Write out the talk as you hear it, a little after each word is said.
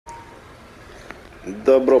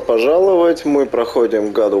Добро пожаловать, мы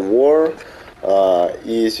проходим God of War,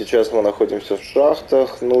 и сейчас мы находимся в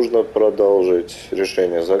шахтах, нужно продолжить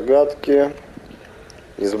решение загадки.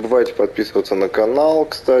 Не забывайте подписываться на канал,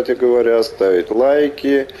 кстати говоря, ставить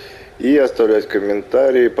лайки и оставлять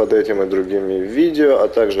комментарии под этим и другими видео, а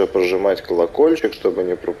также прожимать колокольчик, чтобы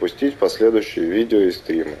не пропустить последующие видео и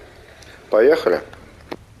стримы. Поехали!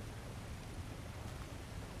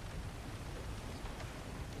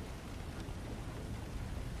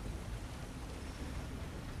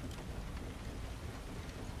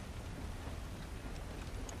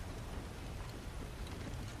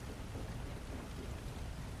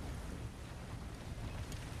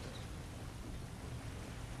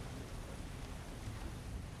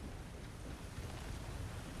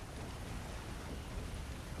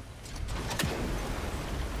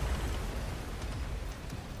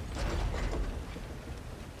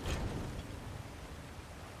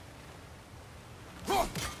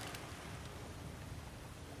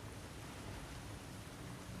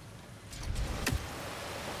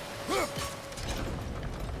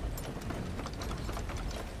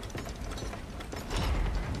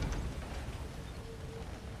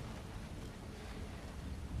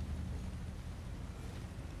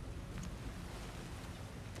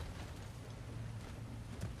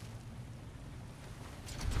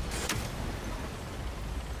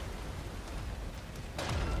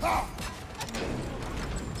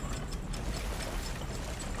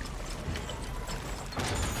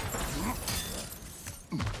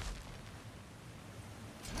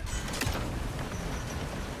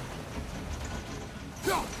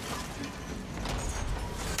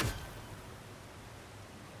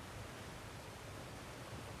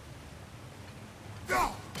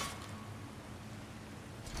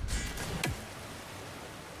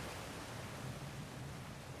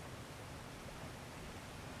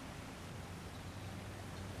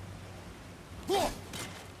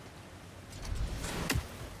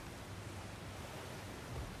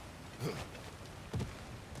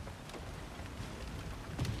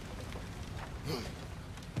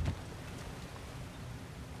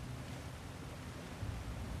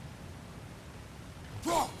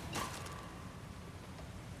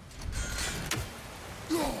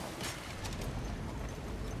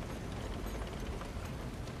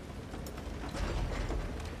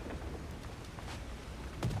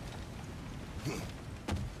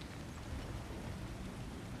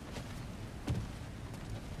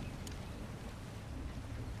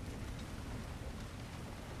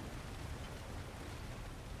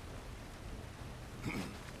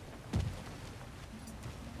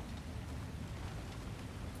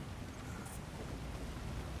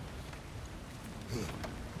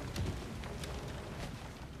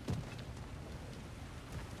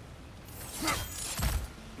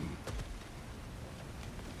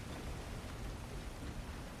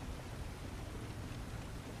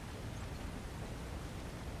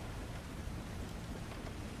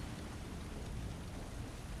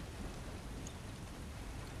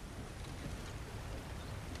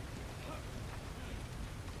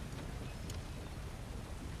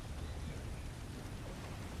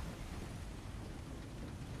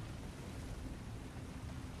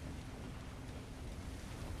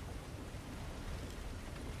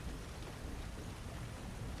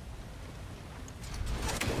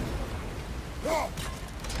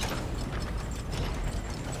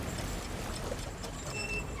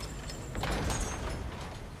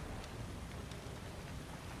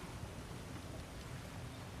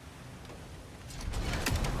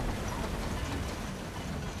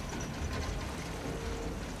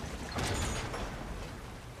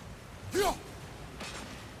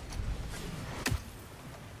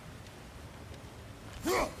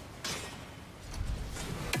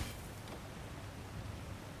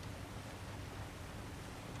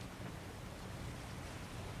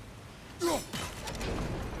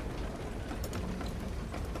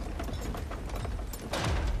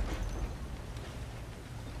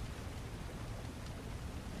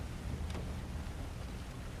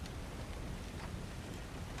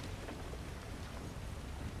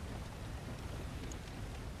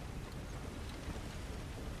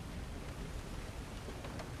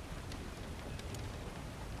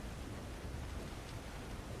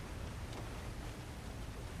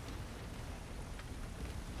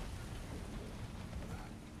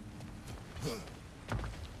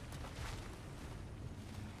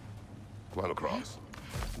 Climb across.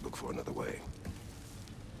 Look for another way.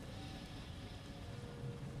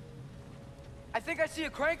 I think I see a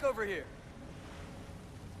crank over here.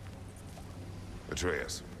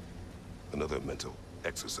 Atreus. Another mental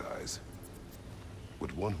exercise.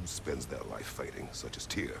 Would one who spends their life fighting, such as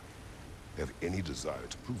Tyr, have any desire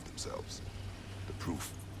to prove themselves? The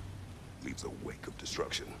proof leaves a wake of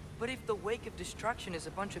destruction. But if the wake of destruction is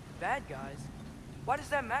a bunch of bad guys, why does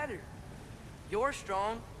that matter? You're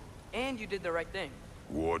strong, and you did the right thing.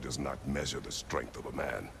 War does not measure the strength of a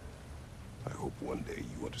man. I hope one day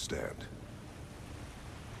you understand.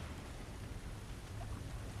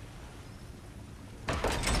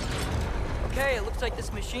 Okay, it looks like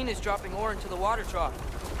this machine is dropping ore into the water trough.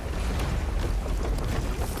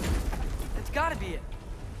 That's gotta be it.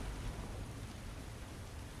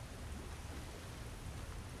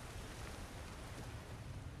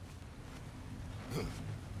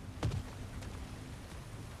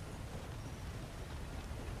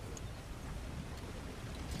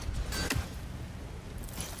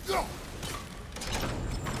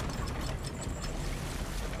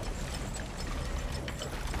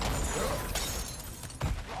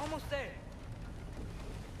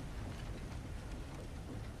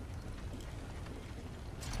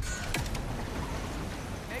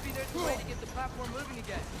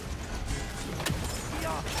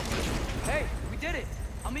 Hey, we did it!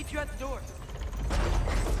 I'll meet you at the door.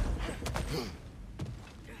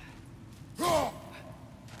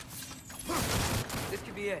 This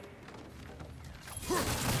could be it.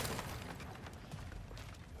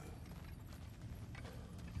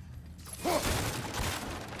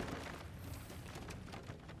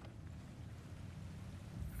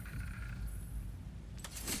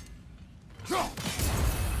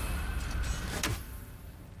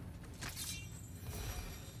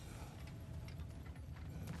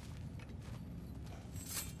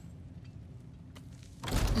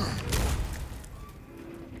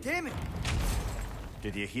 Damn it!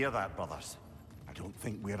 Did you hear that, brothers? I don't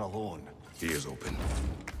think we're alone. Ears open.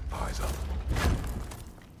 Eyes up.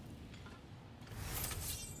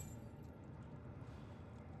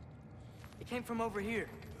 It came from over here.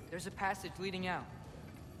 There's a passage leading out.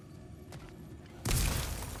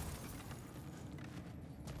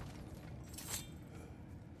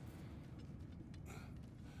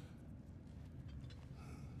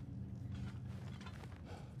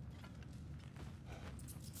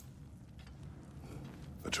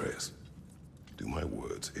 Atreus, do my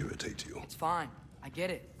words irritate you? It's fine. I get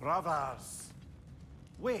it. Brothers!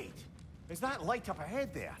 Wait, is that light up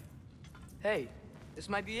ahead there? Hey, this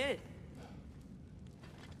might be it.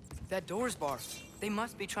 That door's barred. They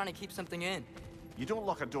must be trying to keep something in. You don't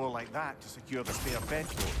lock a door like that to secure the spare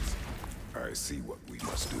bedclothes. I see what we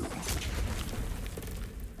must do.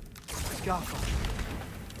 Let's go.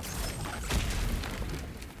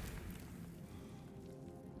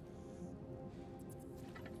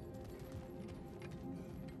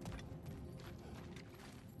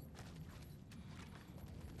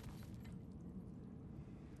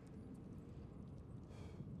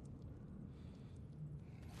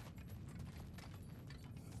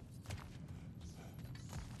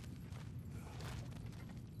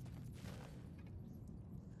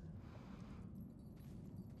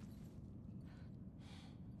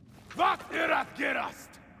 Wat erat gerast!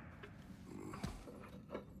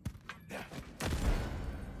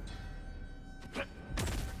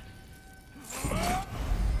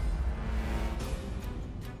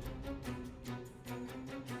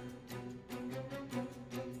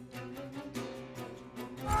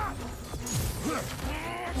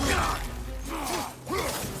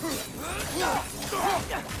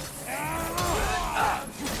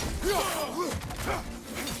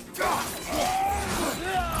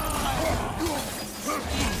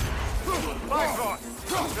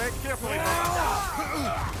 Tread carefully,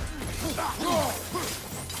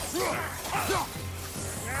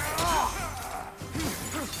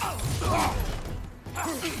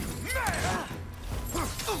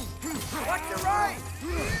 Watch your right!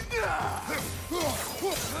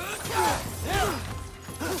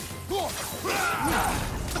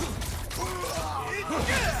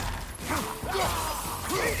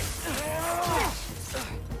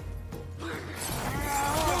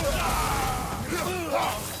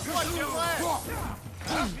 Watch your left!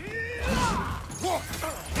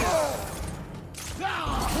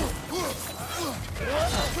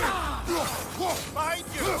 Behind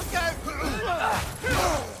you! Look out!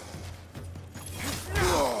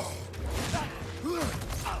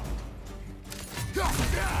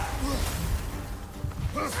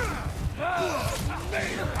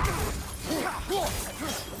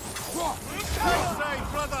 Outside,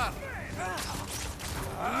 brother!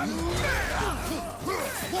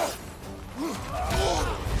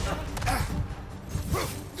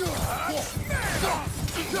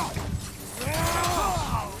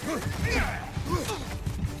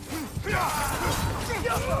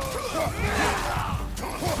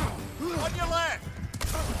 On your left!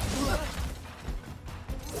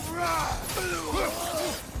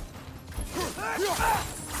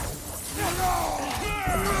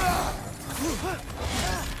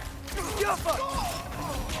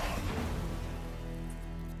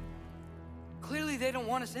 Clearly they don't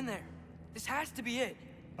want us in there. This has to be it.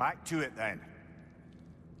 Back to it then.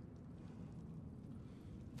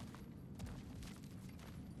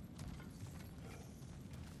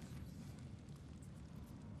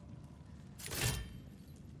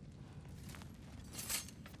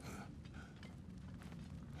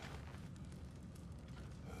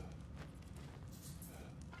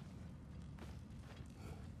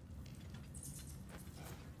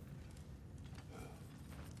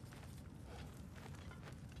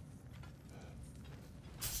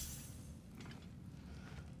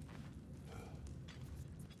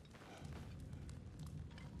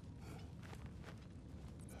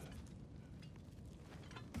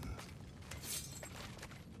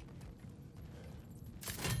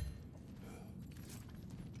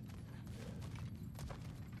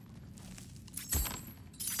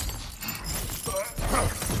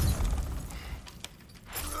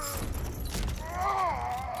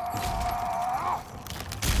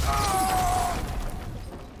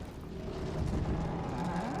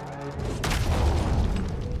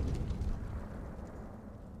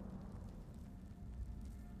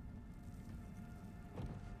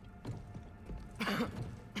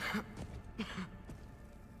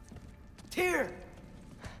 Here!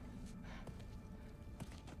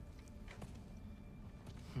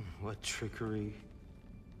 What trickery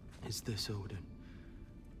is this, Odin?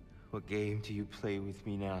 What game do you play with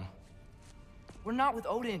me now? We're not with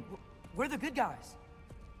Odin. We're the good guys.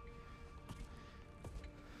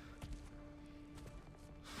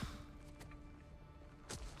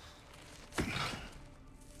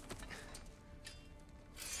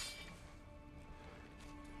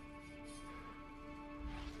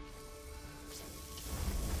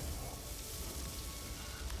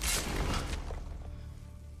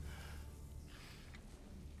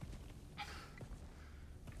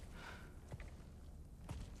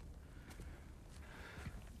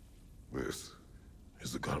 This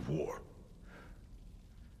is the god of war.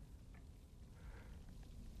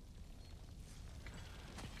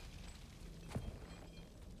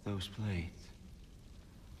 Those blades.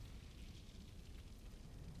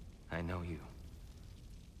 I know you.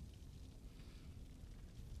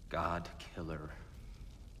 God Killer.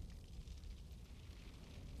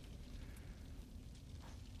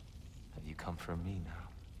 Have you come for me now?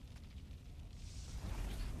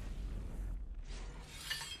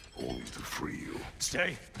 Only to free you.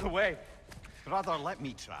 Stay away. Rather, let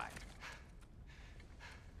me try.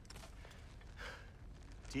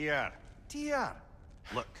 Dear.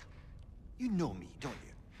 Look, you know me, don't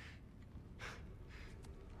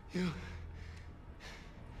you?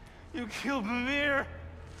 You killed Mimir!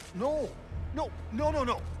 No.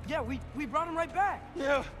 Yeah, we brought him right back.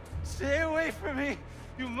 You stay away from me,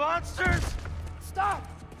 you monsters! Stop!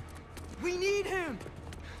 We need him!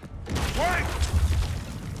 Wait!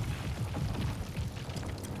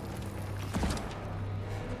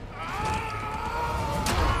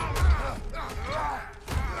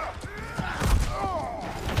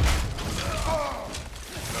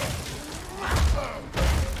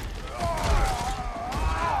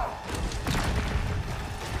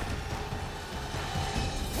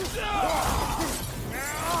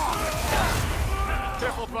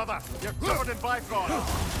 Careful, brother. You're covered in Bifrost.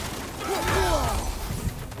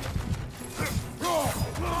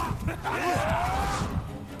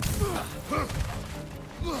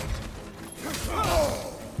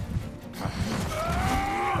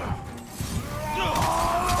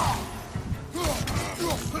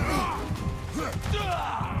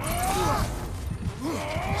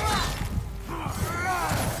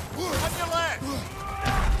 On your left!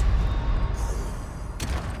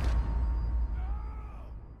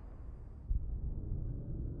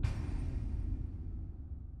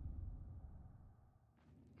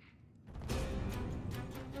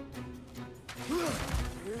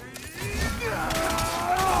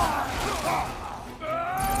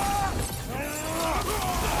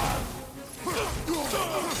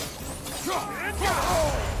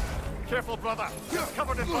 Careful, brother. You're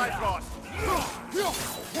covered in Bifrost.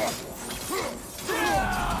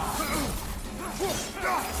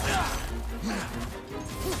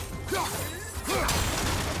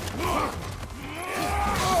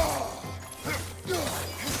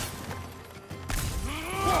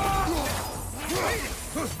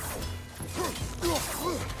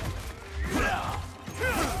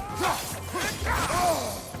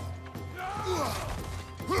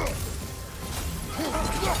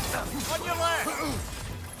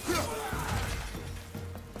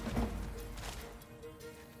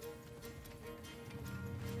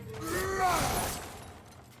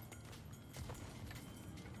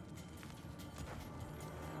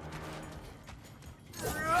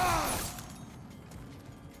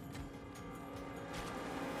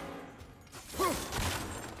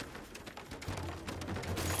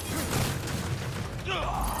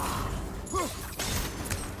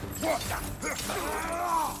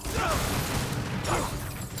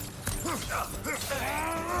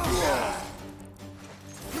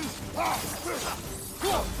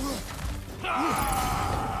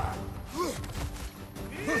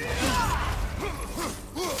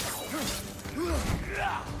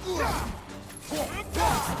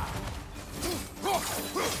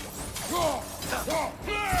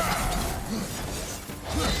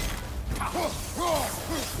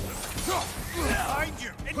 Behind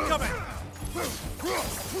you! Incoming!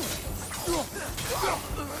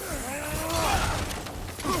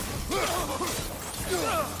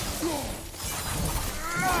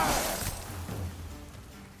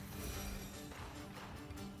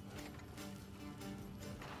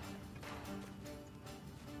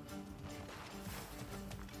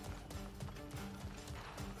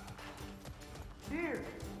 Dear,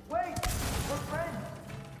 wait! We're friends!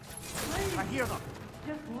 Please! I hear them!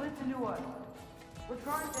 Just listen to us. We're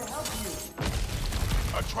trying to help you.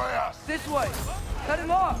 Atreus! This way! Cut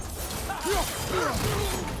him off!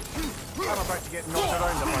 I'm about to get knocked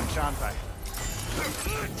around a bunch, aren't I?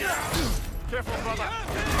 Careful, brother!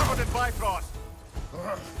 Covered in Bifrost!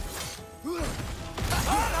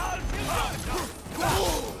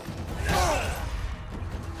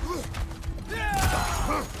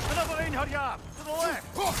 Another Reinhardt! To the left!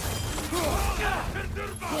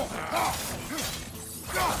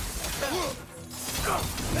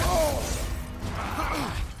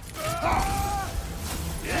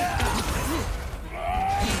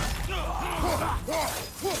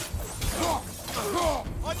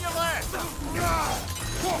 On your left!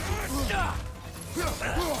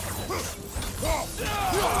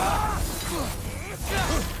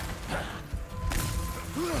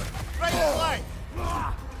 Right and left!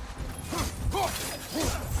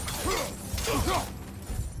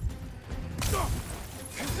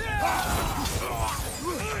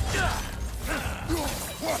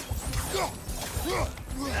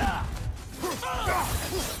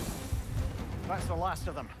 That's the last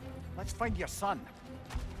of them. Let's find your son.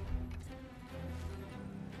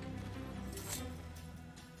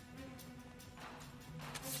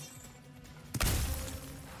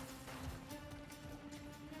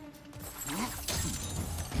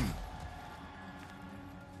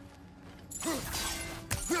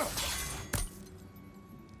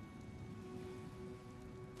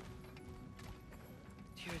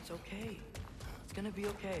 Dear, it's okay. It's gonna be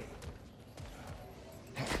okay.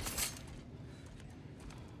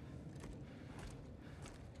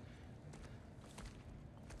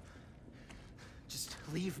 Just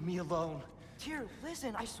leave me alone. Tyr,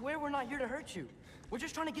 listen, I swear we're not here to hurt you. We're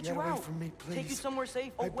just trying to get Get you away out. from me, please. Take you somewhere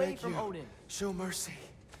safe, I away beg from you. Odin. Show mercy.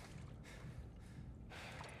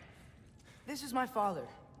 This is my father.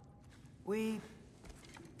 We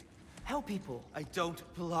help people. I don't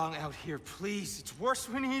belong out here, please. It's worse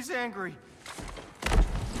when he's angry.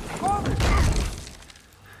 Father!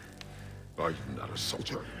 Are you not a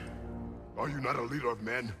soldier? Are you not a leader of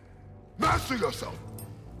men? Master yourself!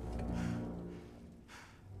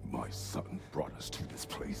 My son brought us to this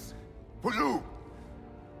place. For you!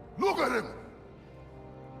 Look at him!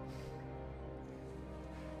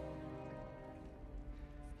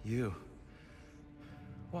 You.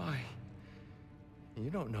 Why? You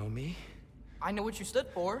don't know me. I know what you stood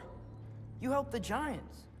for. You helped the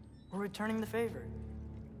Giants. We're returning the favor.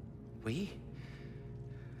 We?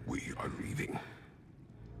 We are leaving.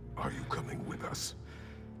 Are you coming with us?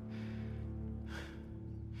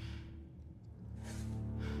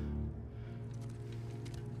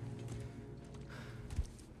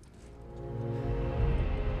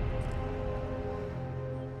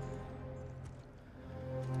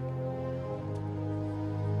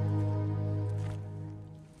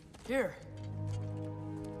 Here.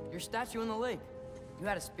 Your statue in the lake. You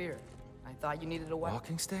had a spear. I thought you needed a weapon.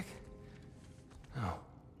 Walking stick? No.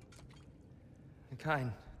 A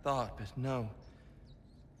kind thought, but no.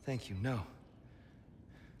 Thank you, no.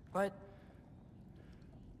 But...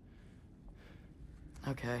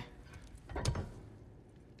 okay.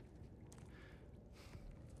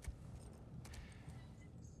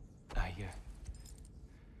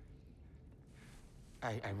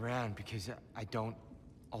 I ran because I don't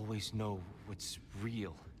always know what's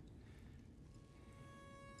real.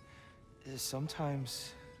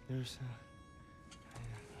 Sometimes there's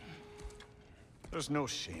There's no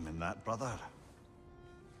shame in that, brother.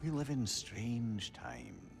 We live in strange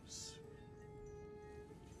times.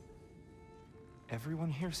 Everyone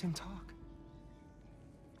hears him talk.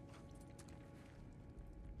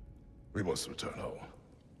 We must return home.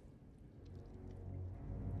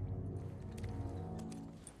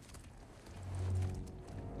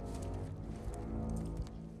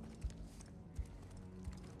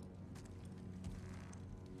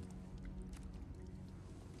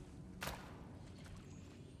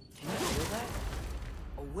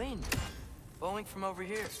 glowing from over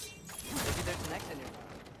here. Maybe there's an exit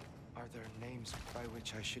nearby. Are there names by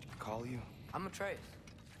which I should call you? I'm Atreya.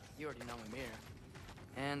 You already know him here.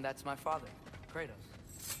 And that's my father, Kratos.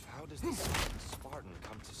 How does this Spartan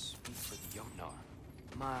come to speak for the Jotnar?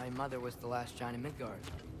 My mother was the last giant in Midgard.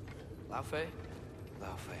 Laufey?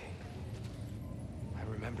 Laufey. I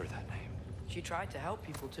remember that name. She tried to help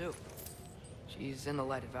people too. She's in the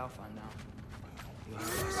light of Alpha now.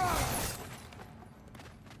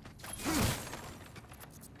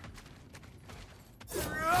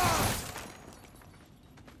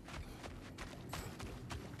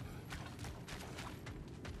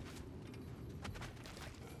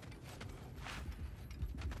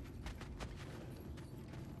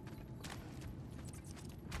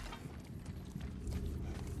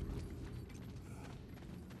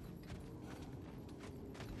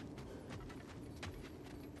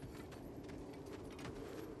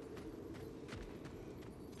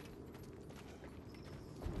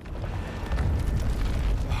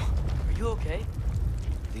 You okay?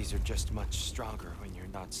 These are just much stronger when you're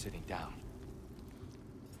not sitting down.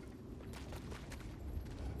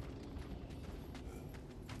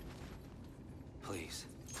 Please.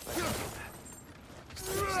 Let me do that.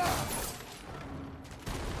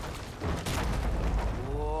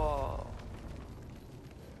 Whoa.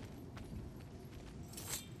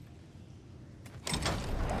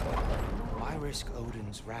 Why risk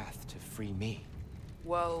Odin's wrath to free me?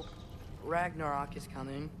 Well, Ragnarok is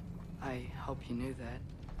coming. I hope you knew that.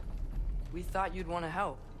 We thought you'd want to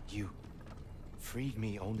help. You freed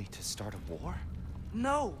me only to start a war?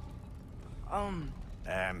 No!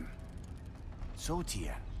 So,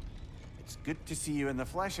 Tia, it's good to see you in the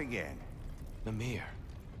flesh again. Mimir,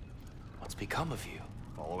 what's become of you?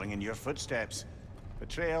 Following in your footsteps.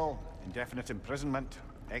 Betrayal, indefinite imprisonment,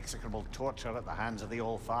 execrable torture at the hands of the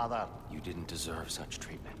All-Father. You didn't deserve such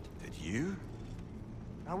treatment. Did you?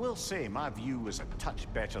 I will say, my view was a touch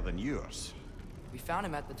better than yours. We found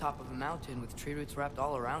him at the top of a mountain with tree roots wrapped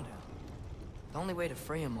all around him. The only way to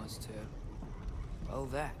free him was to... well,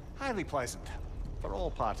 that. Highly pleasant, for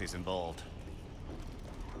all parties involved.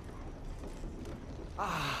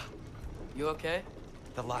 You okay?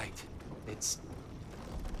 The light. It's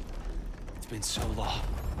been so long.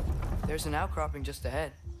 There's an outcropping just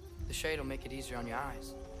ahead. The shade will make it easier on your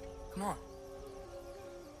eyes. Come on.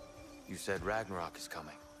 You said Ragnarok is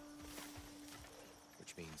coming.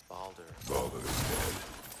 Which means Baldur. Baldur is dead.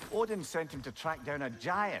 Odin sent him to track down a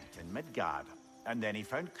giant in Midgard, and then he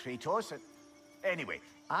found Kratos at... Anyway,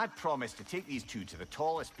 I'd promised to take these two to the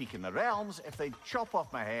tallest peak in the realms if they'd chop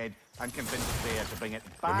off my head and convince Freya to bring it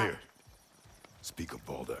back. Mimir, speak of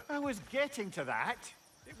Baldur. I was getting to that.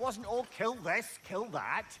 It wasn't all kill this, kill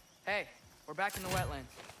that. Hey, we're back in the wetlands.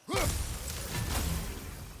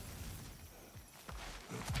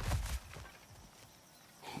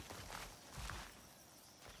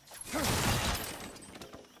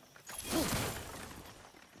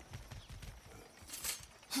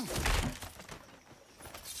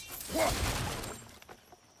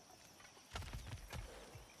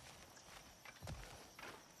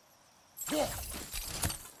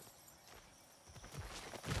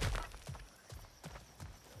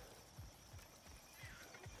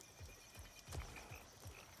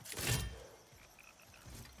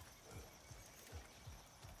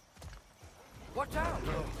 Watch out!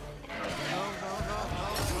 No.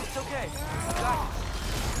 It's okay. Got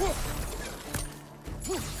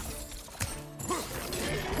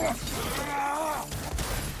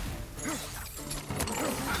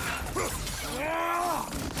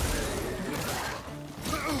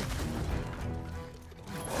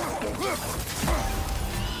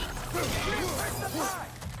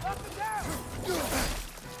Up and down!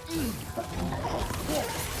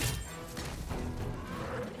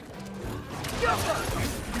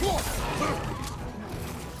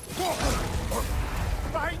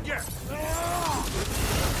 Behind you!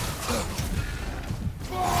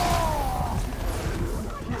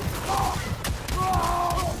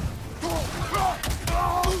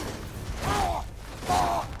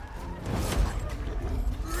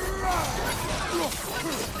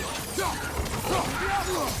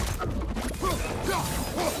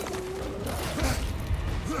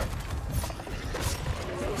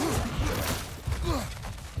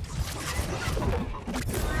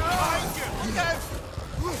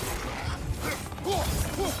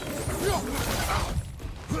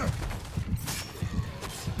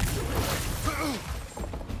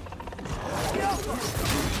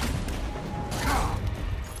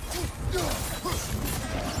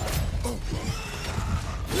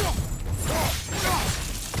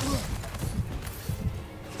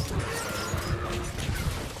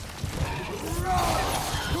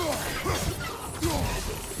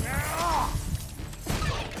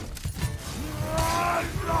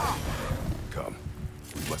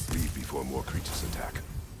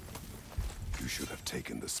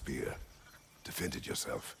 spear. Defended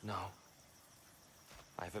yourself. No.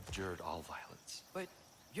 I've abjured all violence. But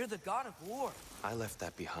you're the god of war. I left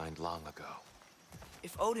that behind long ago.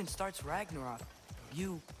 If Odin starts Ragnarok,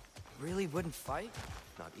 you really wouldn't fight?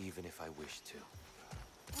 Not even if I wished to.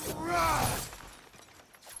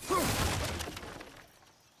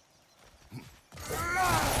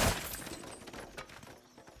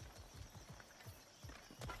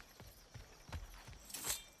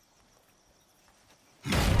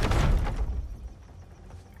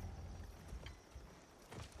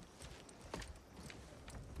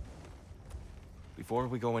 Before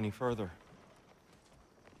we go any further,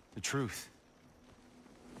 the truth.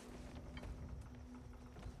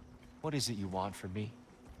 What is it you want from me?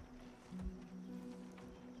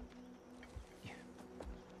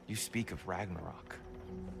 You speak of Ragnarok.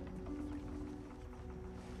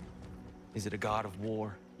 Is it a god of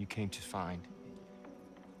war you came to find?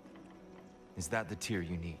 Is that the tear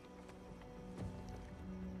you need?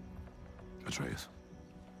 Atreus.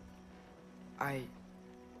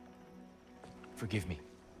 Forgive me.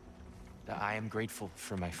 I am grateful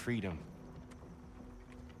for my freedom.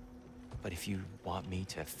 But if you want me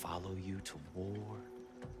to follow you to war,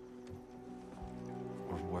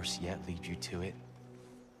 or worse yet, lead you to it,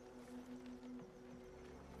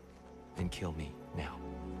 then kill me now.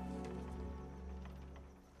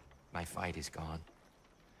 My fight is gone.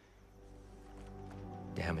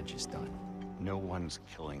 Damage is done. No one's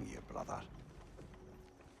killing you, brother.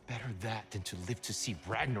 Better that than to live to see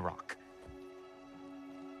Ragnarok.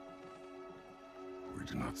 We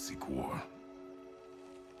do not seek war.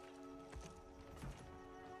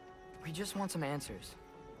 We just want some answers.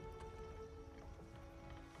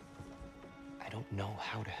 I don't know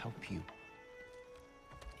how to help you.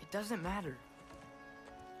 It doesn't matter.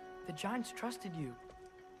 The Giants trusted you.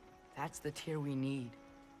 That's the tear we need.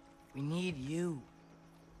 We need you.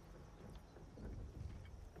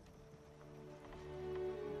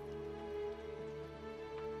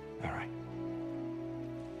 All right.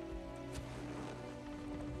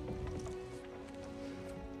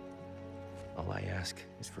 All I ask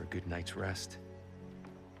is for a good night's rest.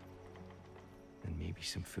 And maybe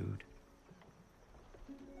some food.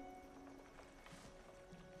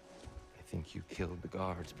 I think you killed the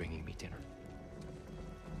guards bringing me dinner.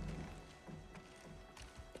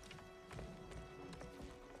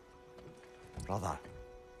 Brother,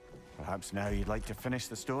 perhaps now you'd like to finish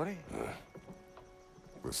the story?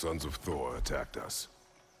 The sons of Thor attacked us.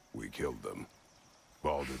 We killed them.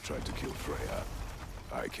 Baldur tried to kill Freya.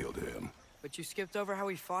 I killed him. But you skipped over how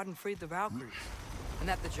we fought and freed the Valkyries. And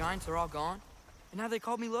that the Giants are all gone. And how they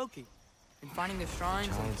called me Loki. And finding the shrines.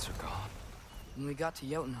 The Giants are gone. When we got to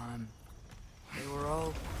Jotunheim, they were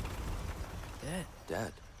all dead.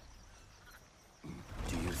 Dead?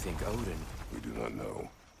 Do you think Odin? We do not know.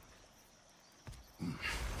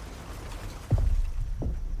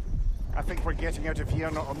 I think we're getting out of here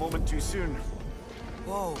not a moment too soon.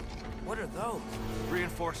 Whoa, what are those?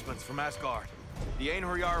 Reinforcements from Asgard. The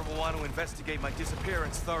Einherjar will want to investigate my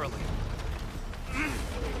disappearance thoroughly.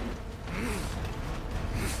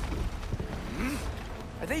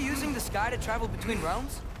 Are they using the sky to travel between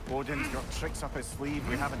realms? Odin's got tricks up his sleeve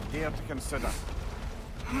we haven't dared to consider.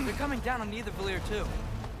 They're coming down on Nidavellir too.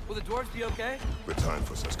 Will the dwarves be okay? The time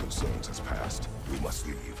for such concerns has passed. We must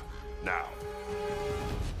leave. Now.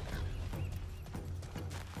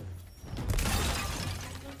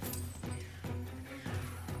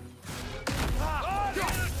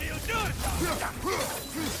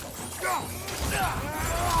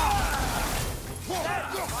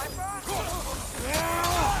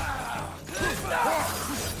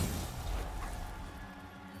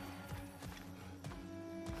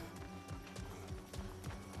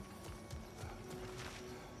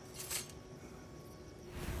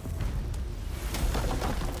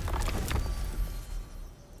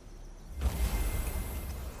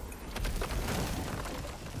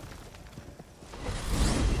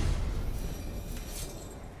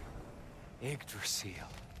 Yggdrasil.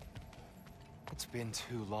 It's been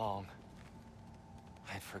too long.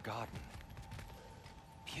 I've forgotten.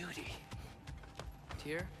 Beauty.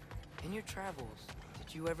 Tyr, in your travels,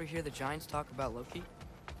 did you ever hear the Giants talk about Loki?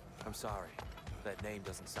 I'm sorry. That name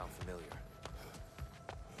doesn't sound familiar.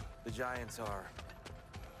 The Giants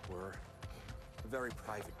were very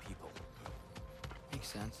private people. Makes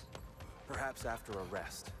sense. Perhaps after a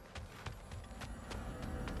rest.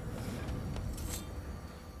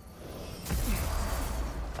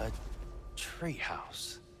 A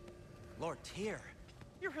treehouse. Lord Tyr,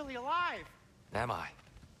 you're really alive. Am I?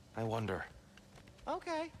 I wonder.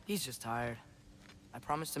 Okay. He's just tired. I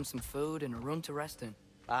promised him some food and a room to rest in.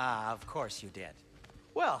 Ah, of course you did.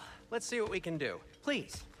 Well, let's see what we can do.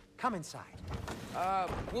 Please, come inside.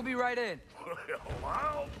 We'll be right in. Well,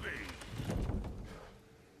 I'll be.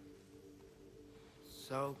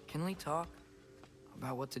 So, can we talk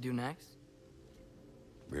about what to do next?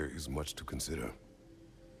 There is much to consider.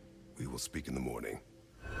 We will speak in the morning.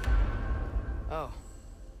 Oh,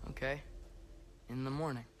 okay. In the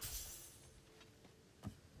morning.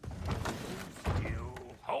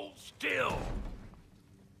 Hold still.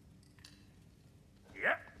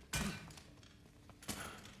 Yep.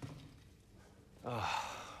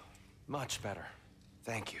 Much better.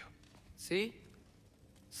 Thank you. See?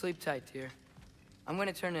 Sleep tight, dear. I'm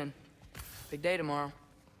gonna turn in. Big day tomorrow.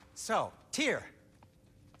 So, Tyr.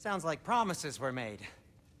 Sounds like promises were made.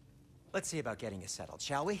 Let's see about getting you settled,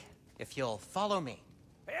 shall we? If you'll follow me.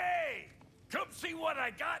 Hey! Come see what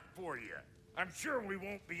I got for you. I'm sure we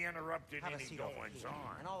won't be interrupted Have a any seat over goings here,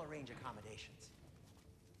 on. and I'll arrange accommodations.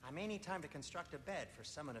 I may need time to construct a bed for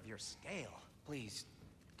someone of your scale. Please,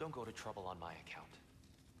 don't go to trouble on my account.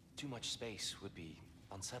 Too much space would be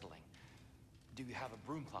unsettling. Do you have a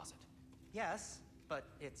broom closet? Yes, but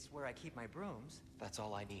it's where I keep my brooms. That's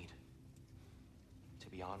all I need. To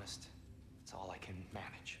be honest, it's all I can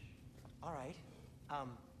manage. All right.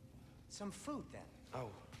 Some food then. Oh,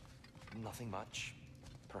 nothing much.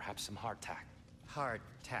 Perhaps some hardtack.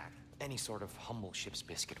 Hardtack. Any sort of humble ship's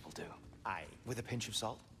biscuit will do. With a pinch of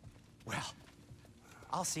salt? Well,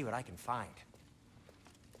 I'll see what I can find.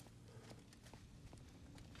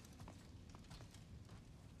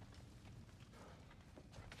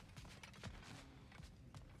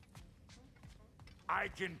 I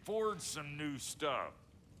can forge some new stuff.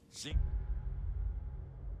 See?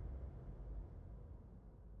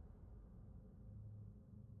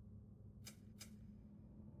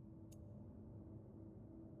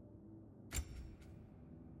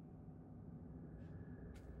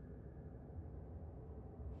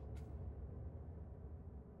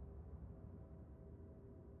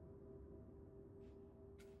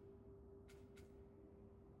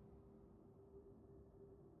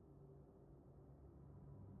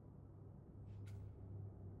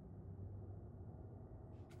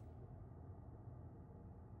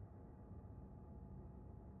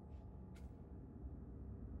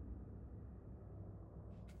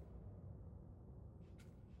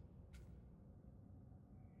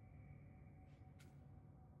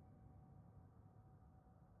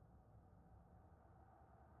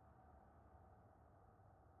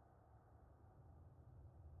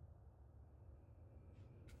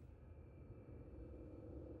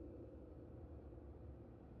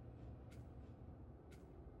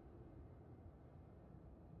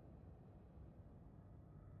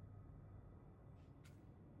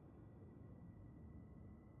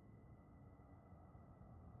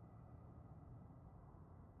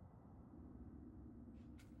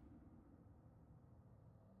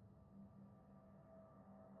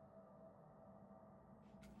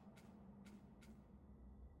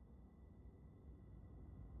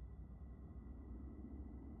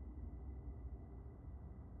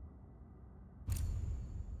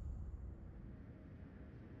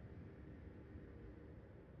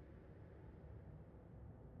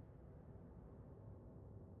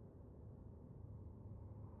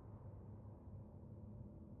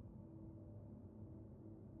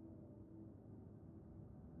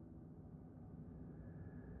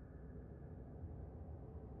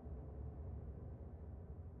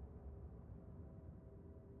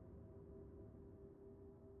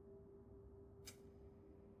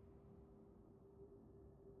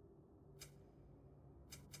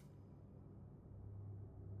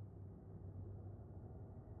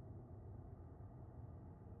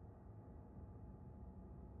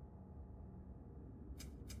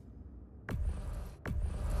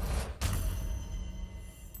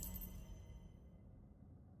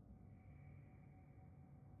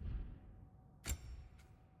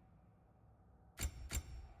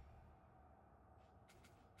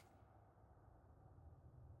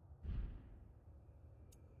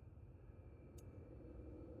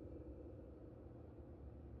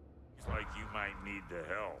 Like you might need the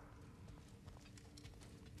help.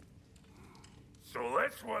 So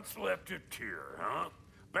that's what's left of Tyr, huh?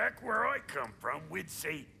 Back where I come from, we'd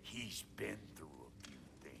say he's been through a few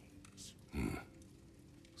things.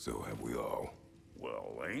 So have we all.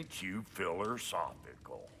 Well, ain't you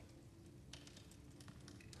philosophical?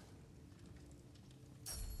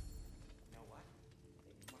 You know what?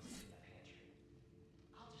 Maybe once in the pantry.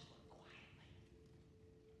 I'll just look quietly.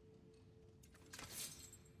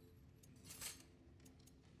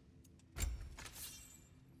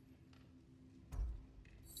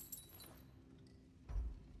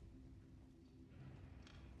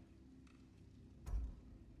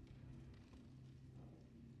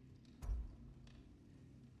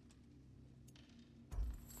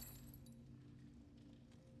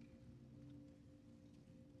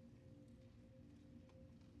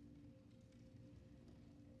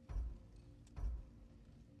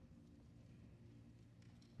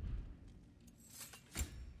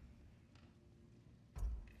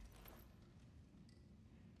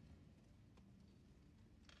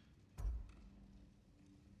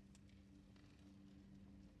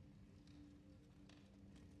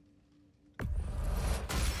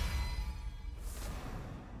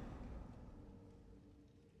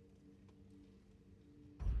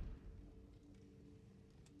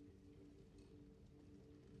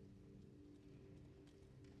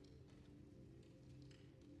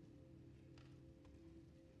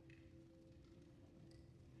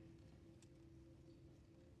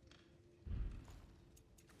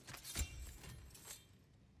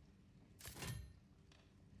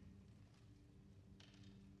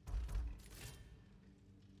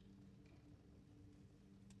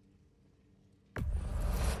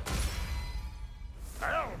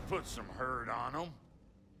 put some hurt on them.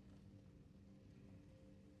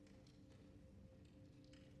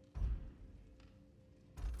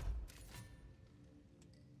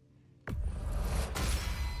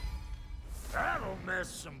 That'll mess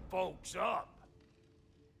some folks up.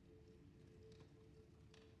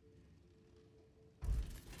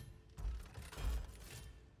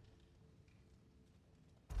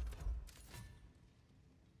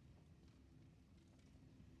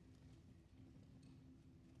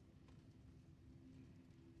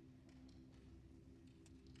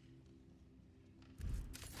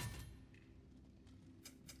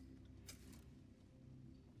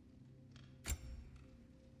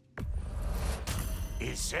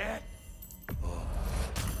 Is that?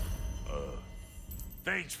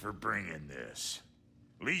 Thanks for bringing this.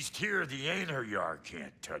 At least here the Atreya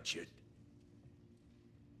can't touch it.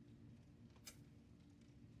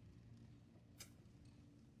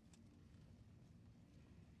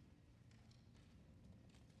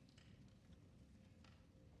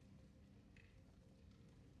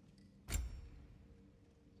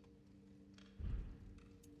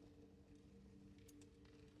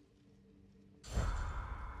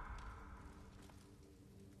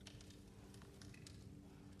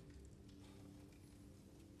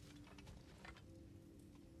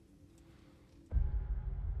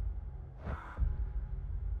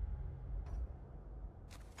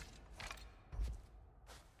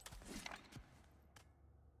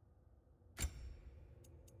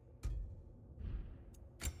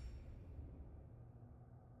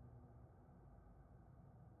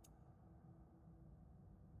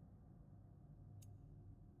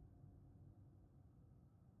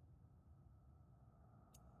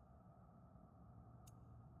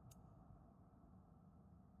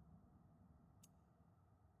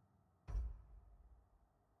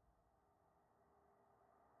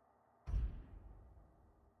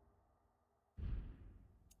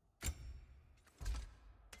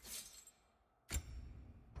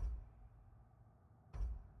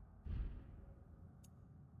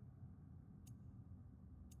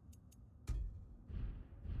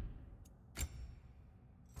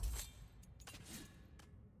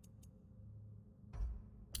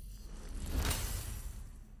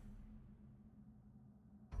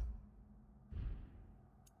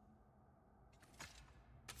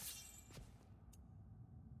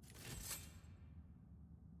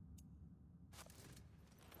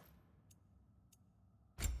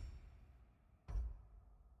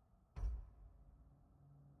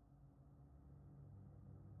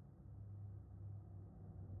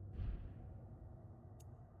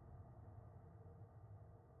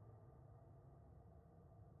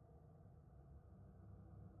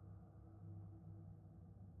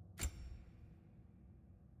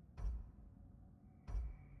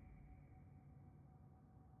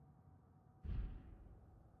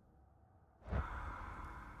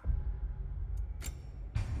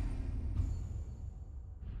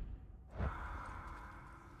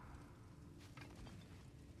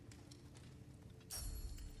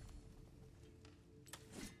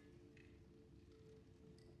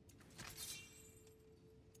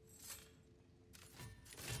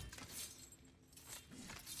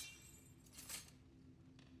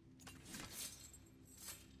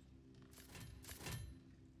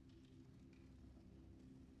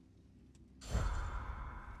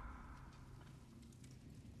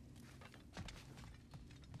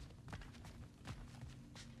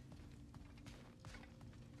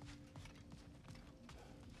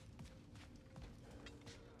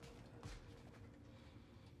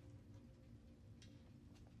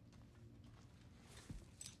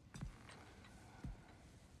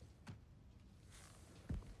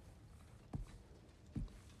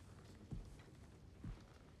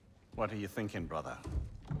 What are you thinking, brother?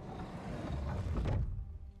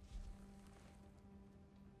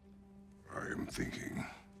 I am thinking.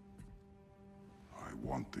 I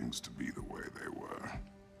want things to be the way they were.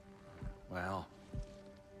 Well,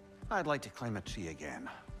 I'd like to climb a tree again.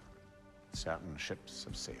 Certain ships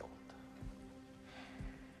have sailed.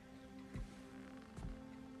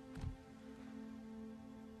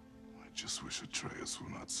 I just wish Atreus were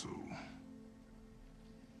not so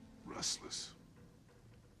restless.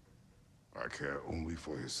 I care only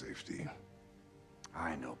for his safety.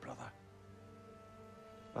 I know, brother.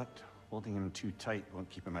 But holding him too tight won't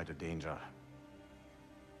keep him out of danger.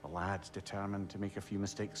 The lad's determined to make a few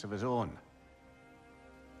mistakes of his own.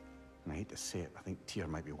 And I hate to say it, I think Tyr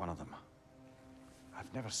might be one of them.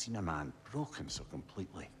 I've never seen a man broken so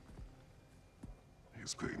completely.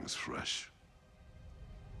 His pain is fresh.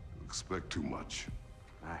 You expect too much.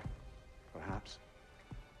 Aye, perhaps.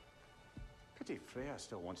 Pity Freya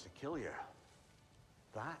still wants to kill you.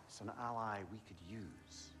 That's an ally we could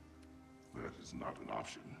use. That is not an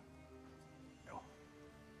option. No,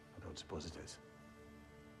 I don't suppose it is.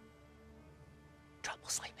 Trouble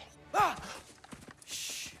sleeping. Ah!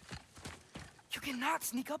 Shh! You cannot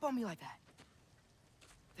sneak up on me like that.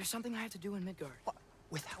 There's something I have to do in Midgard. What?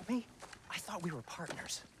 Without me? I thought we were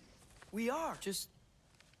partners. We are. Just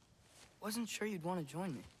wasn't sure you'd want to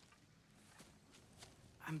join me.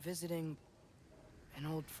 I'm visiting an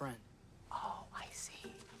old friend. Oh, I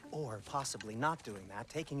see. Or possibly not doing that,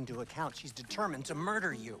 taking into account she's determined to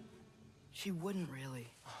murder you. She wouldn't really.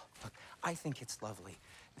 Look, I think it's lovely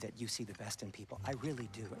that you see the best in people. I really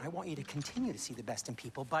do. And I want you to continue to see the best in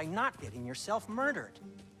people by not getting yourself murdered.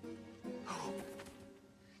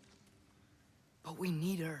 But we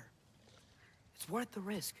need her. It's worth the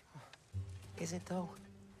risk. Is it, though?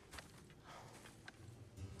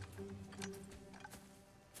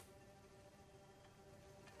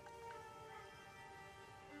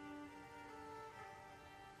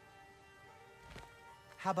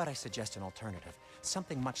 How about I suggest an alternative?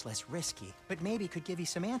 Something much less risky, but maybe could give you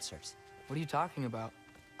some answers. What are you talking about?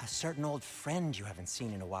 A certain old friend you haven't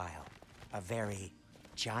seen in a while. A very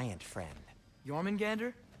giant friend.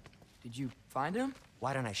 Jormungandr? Did you find him?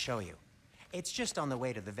 Why don't I show you? It's just on the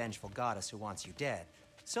way to the vengeful goddess who wants you dead.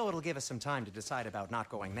 So it'll give us some time to decide about not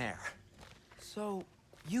going there. So,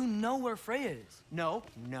 you know where Freya is? No.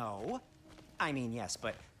 I mean, yes,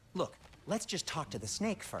 but look, let's just talk to the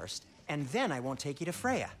snake first, and then I won't take you to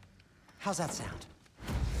Freya. How's that sound?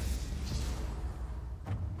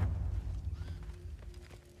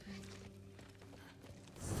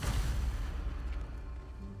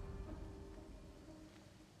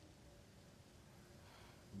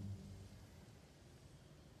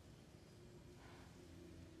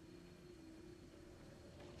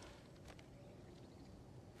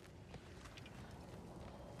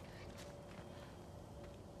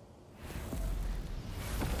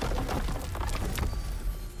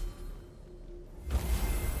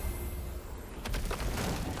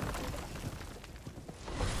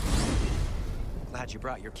 Glad you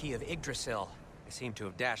brought your key of Yggdrasil. I seem to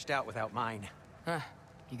have dashed out without mine. Huh.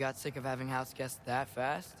 You got sick of having house guests that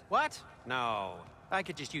fast? What? No. I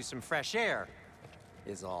could just use some fresh air,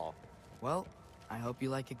 is all. Well, I hope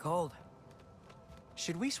you like it cold.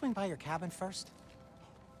 Should we swing by your cabin first?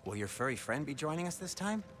 Will your furry friend be joining us this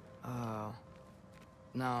time?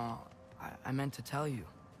 No. I meant to tell you.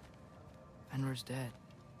 Fenrir's dead.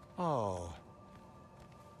 Oh.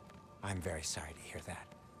 I'm very sorry to hear that.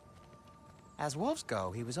 As wolves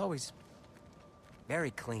go, he was always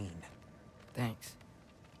very clean. Thanks.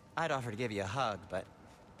 I'd offer to give you a hug, but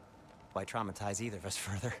why traumatize either of us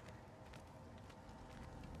further?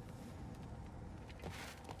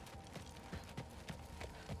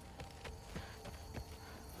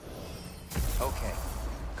 Okay.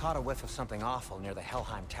 Caught a whiff of something awful near the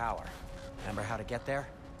Helheim Tower. Remember how to get there?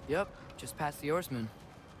 Yep, just past the Oarsman.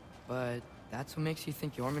 But that's what makes you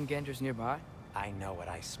think Jormungandr's nearby? I know what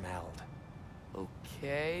I smelled.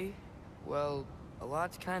 Okay. Well, a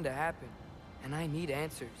lot's kinda happened, and I need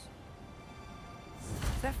answers.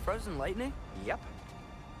 Is that frozen lightning? Yep.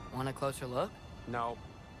 Want a closer look? No.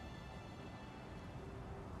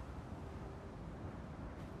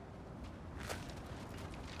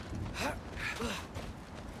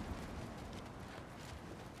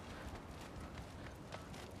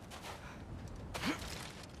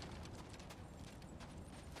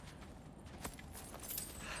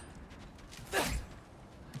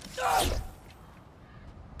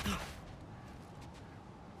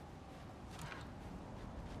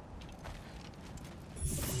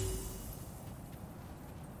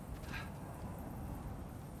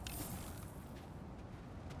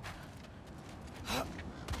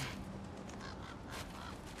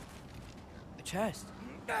 Chest.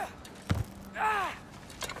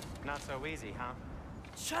 Not so easy, huh?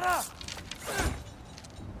 Shut up!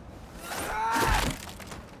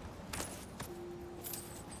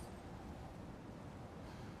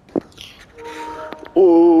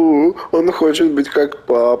 О, он хочет быть как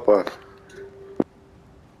папа.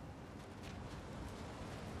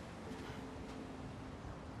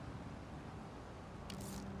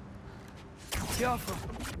 Jaffa.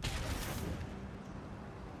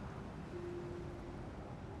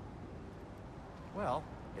 Well,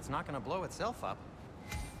 it's not gonna blow itself up.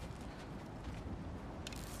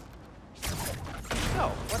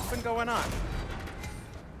 So, what's been going on?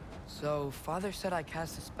 So, Father said I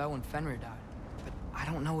cast a spell when Fenrir died, but I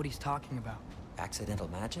don't know what he's talking about. Accidental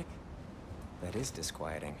magic? That is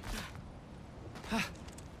disquieting.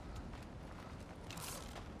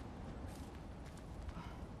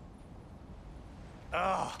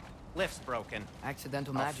 Oh, lift's broken.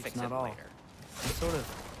 Accidental I'll magic's fix not it all. later. I sort of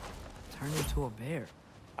turned into a bear.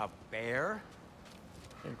 A bear?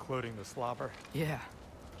 Including the slobber. Yeah,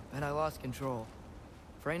 but I lost control.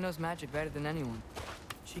 Frey knows magic better than anyone.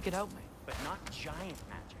 She could help me. But not giant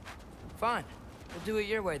magic. Fine. We'll do it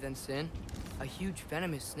your way then, Sin. A huge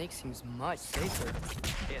venomous snake seems much safer.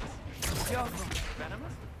 It's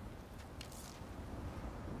venomous?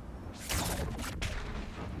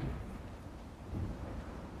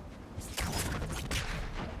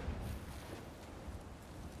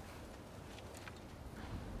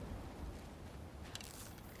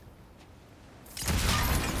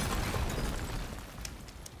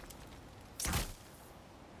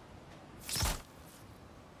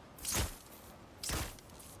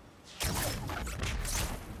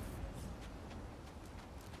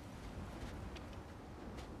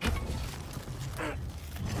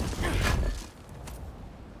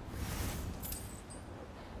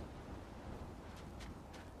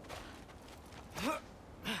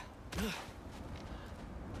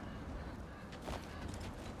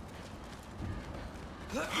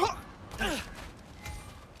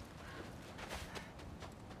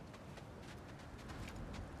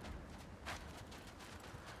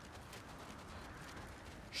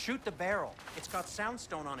 Shoot the barrel. It's got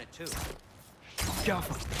soundstone on it, too.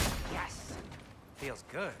 Jaffa. Yes. Feels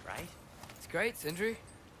good, right? It's great, Sindri.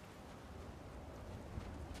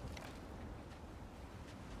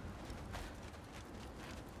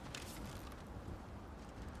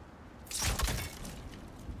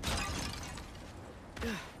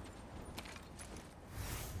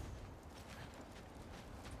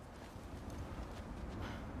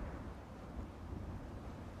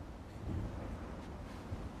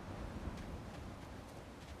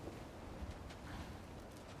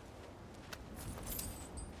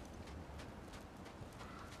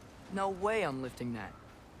 No way I'm lifting that.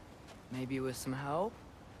 Maybe with some help?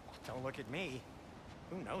 Don't look at me.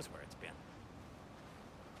 Who knows where it's been?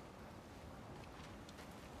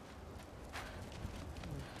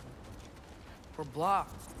 We're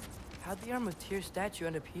blocked. How'd the Arm of Tyr statue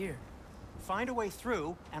end up here? Find a way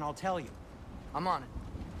through, and I'll tell you. I'm on it.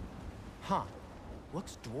 Huh.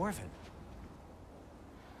 Looks dwarven.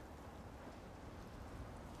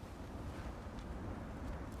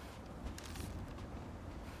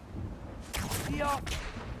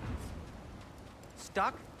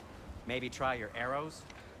 Stuck? Maybe try your arrows?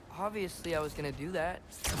 Obviously, I was gonna do that.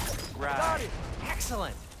 Right. Got it!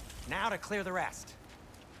 Excellent! Now to clear the rest.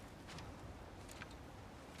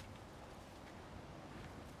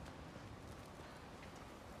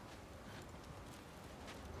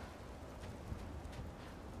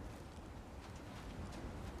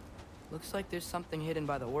 Looks like there's something hidden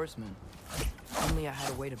by the horsemen. If only I had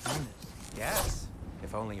a way to burn this. Yes.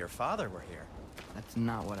 If only your father were here. That's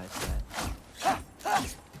not what I said.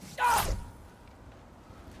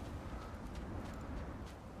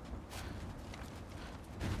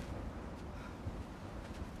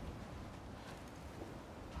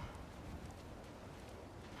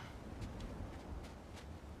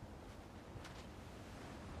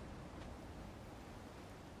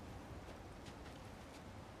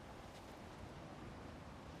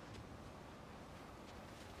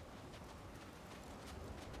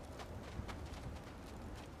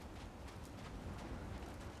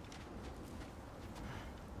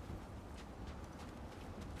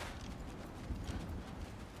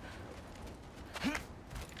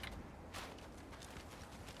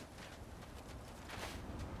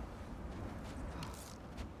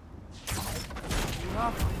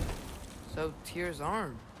 So, Tyr's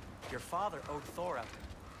arm. Your father owed Thor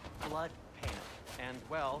a blood payment. And,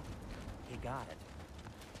 well, he got it.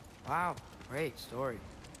 Wow, great story.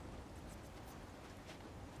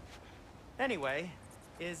 Anyway,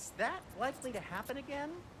 is that likely to happen again?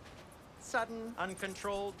 Sudden,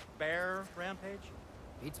 uncontrolled bear rampage?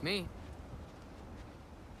 Beats me.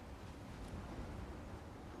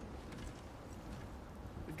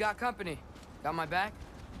 We've got company. Got my back?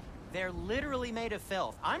 They're literally made of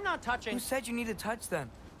filth. I'm not touching... Who said you need to touch them?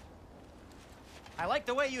 I like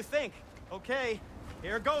the way you think. Okay,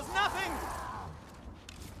 here goes nothing!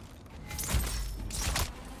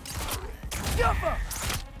 Jumper!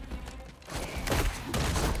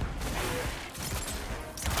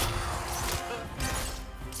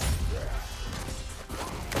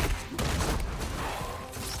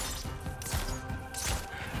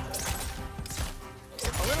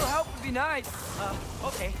 A little help would be nice.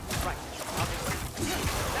 Okay, right.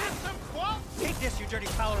 That's some qual! Take this, you dirty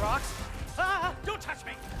pile of rocks! Ah, don't touch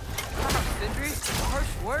me! Sindri, harsh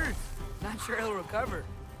words. Not sure he'll recover.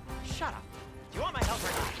 Shut up. Do you want my help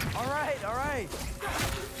or not? All right, all right.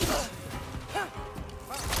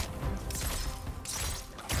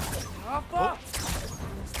 Up.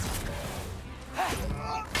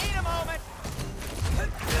 Need a moment.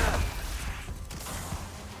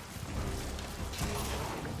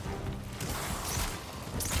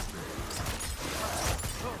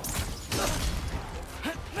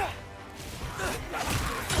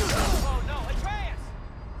 Oh no, Atreus!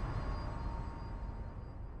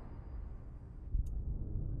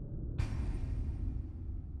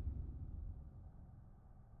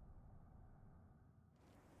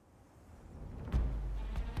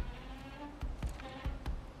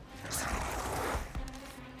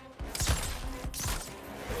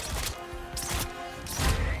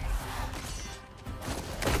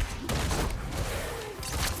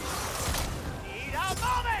 Need a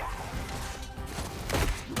moment!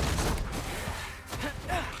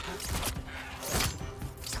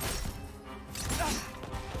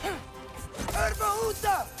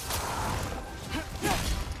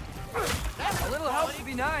 A little help would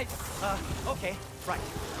be nice. Okay, right.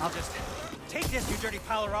 I'll just take this, you dirty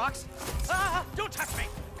pile of rocks. Ah, don't touch me!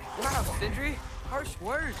 Wow, Sindri. Harsh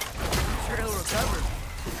words. I'm sure he'll recover.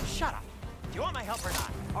 Shut up. Do you want my help or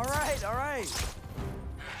not? All right, all right.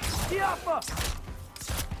 Tiapa!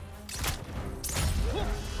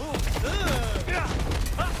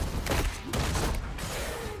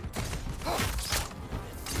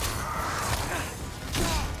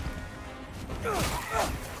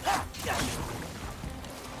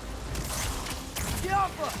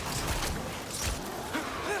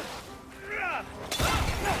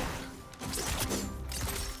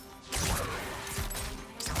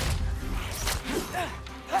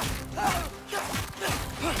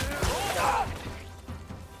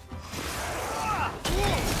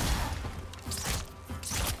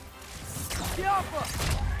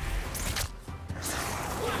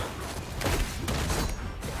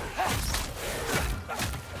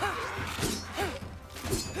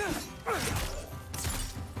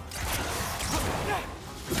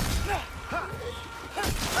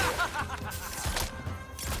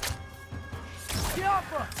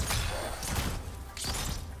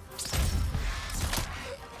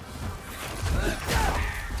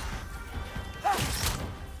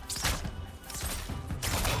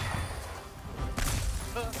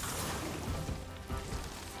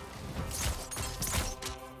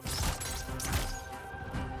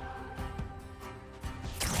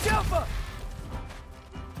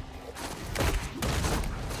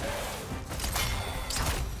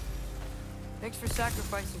 Thanks for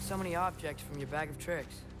sacrificing so many objects from your bag of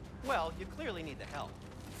tricks. Well, you clearly need the help.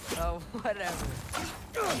 Oh, whatever.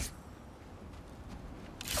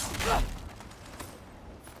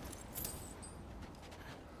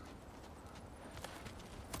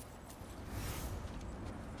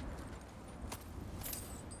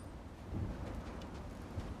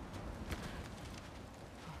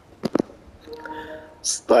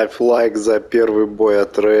 Ставь лайк за первый бой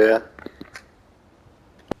Атрея.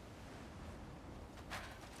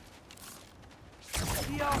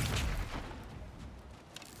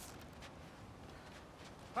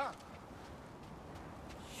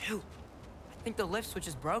 Shoot. I think the lift switch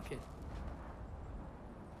is broken.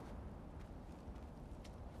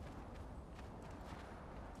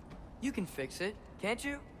 You can fix it, can't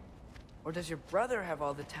you? Or does your brother have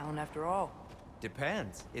all the talent after all?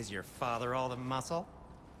 Depends. Is your father all the muscle?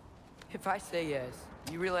 If I say yes,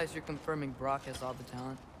 you realize you're confirming Brock has all the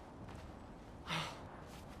talent?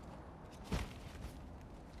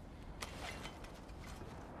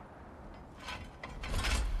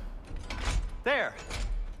 There!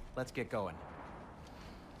 Let's get going.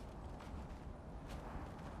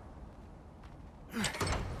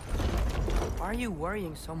 Why are you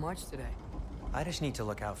worrying so much today? I just need to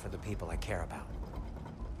look out for the people I care about.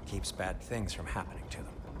 Keeps bad things from happening to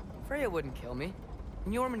them. Freya wouldn't kill me.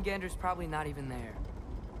 And Jormungandr's probably not even there.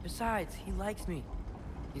 Besides, he likes me.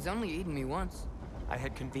 He's only eaten me once. I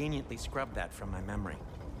had conveniently scrubbed that from my memory.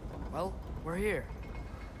 Well, we're here.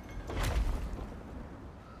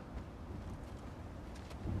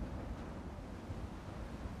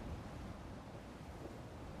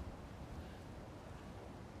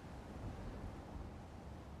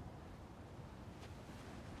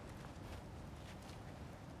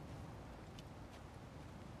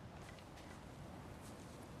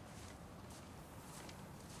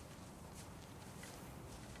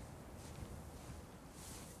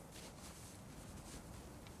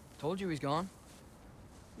 Told you he's gone.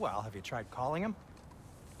 Well, have you tried calling him?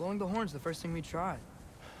 Blowing the horn's the first thing we tried.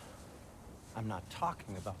 I'm not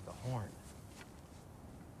talking about the horn.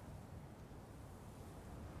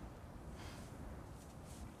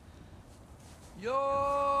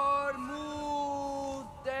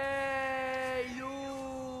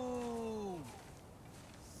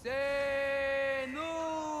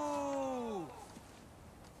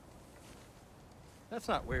 That's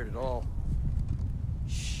not weird at all.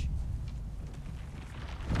 Shh.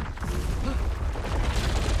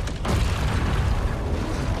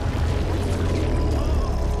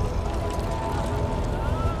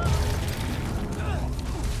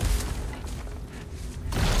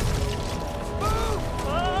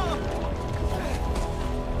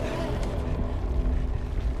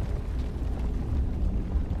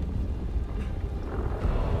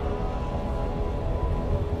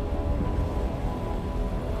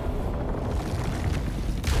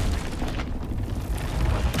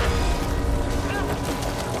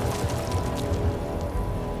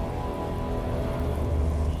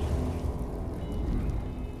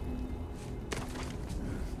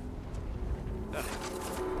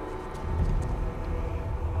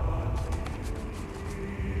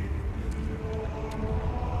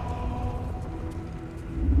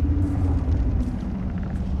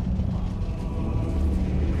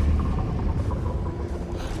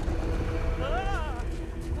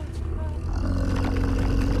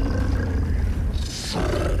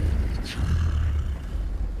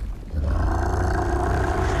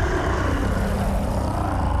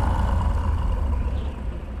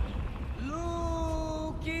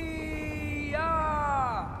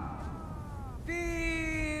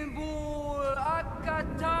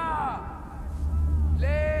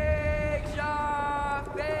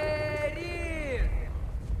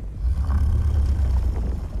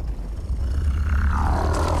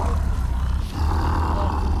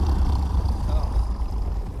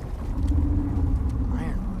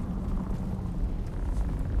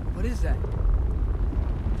 What is that?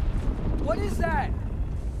 What is that?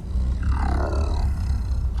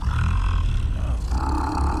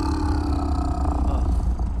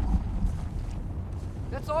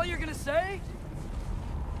 That's all you're gonna say?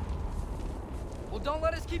 Well, don't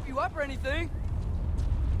let us keep you up or anything.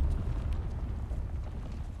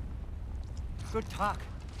 Good talk.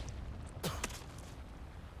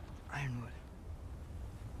 Ironwood.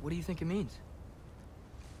 What do you think it means?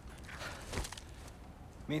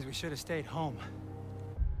 Means we should have stayed home.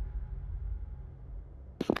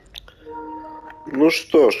 Ну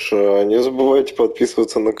что ж, не забывайте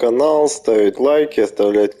подписываться на канал, ставить лайки,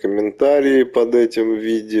 оставлять комментарии под этим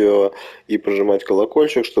видео и прожимать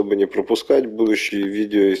колокольчик, чтобы не пропускать будущие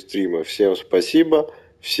видео и стримы. Всем спасибо,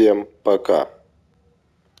 всем пока.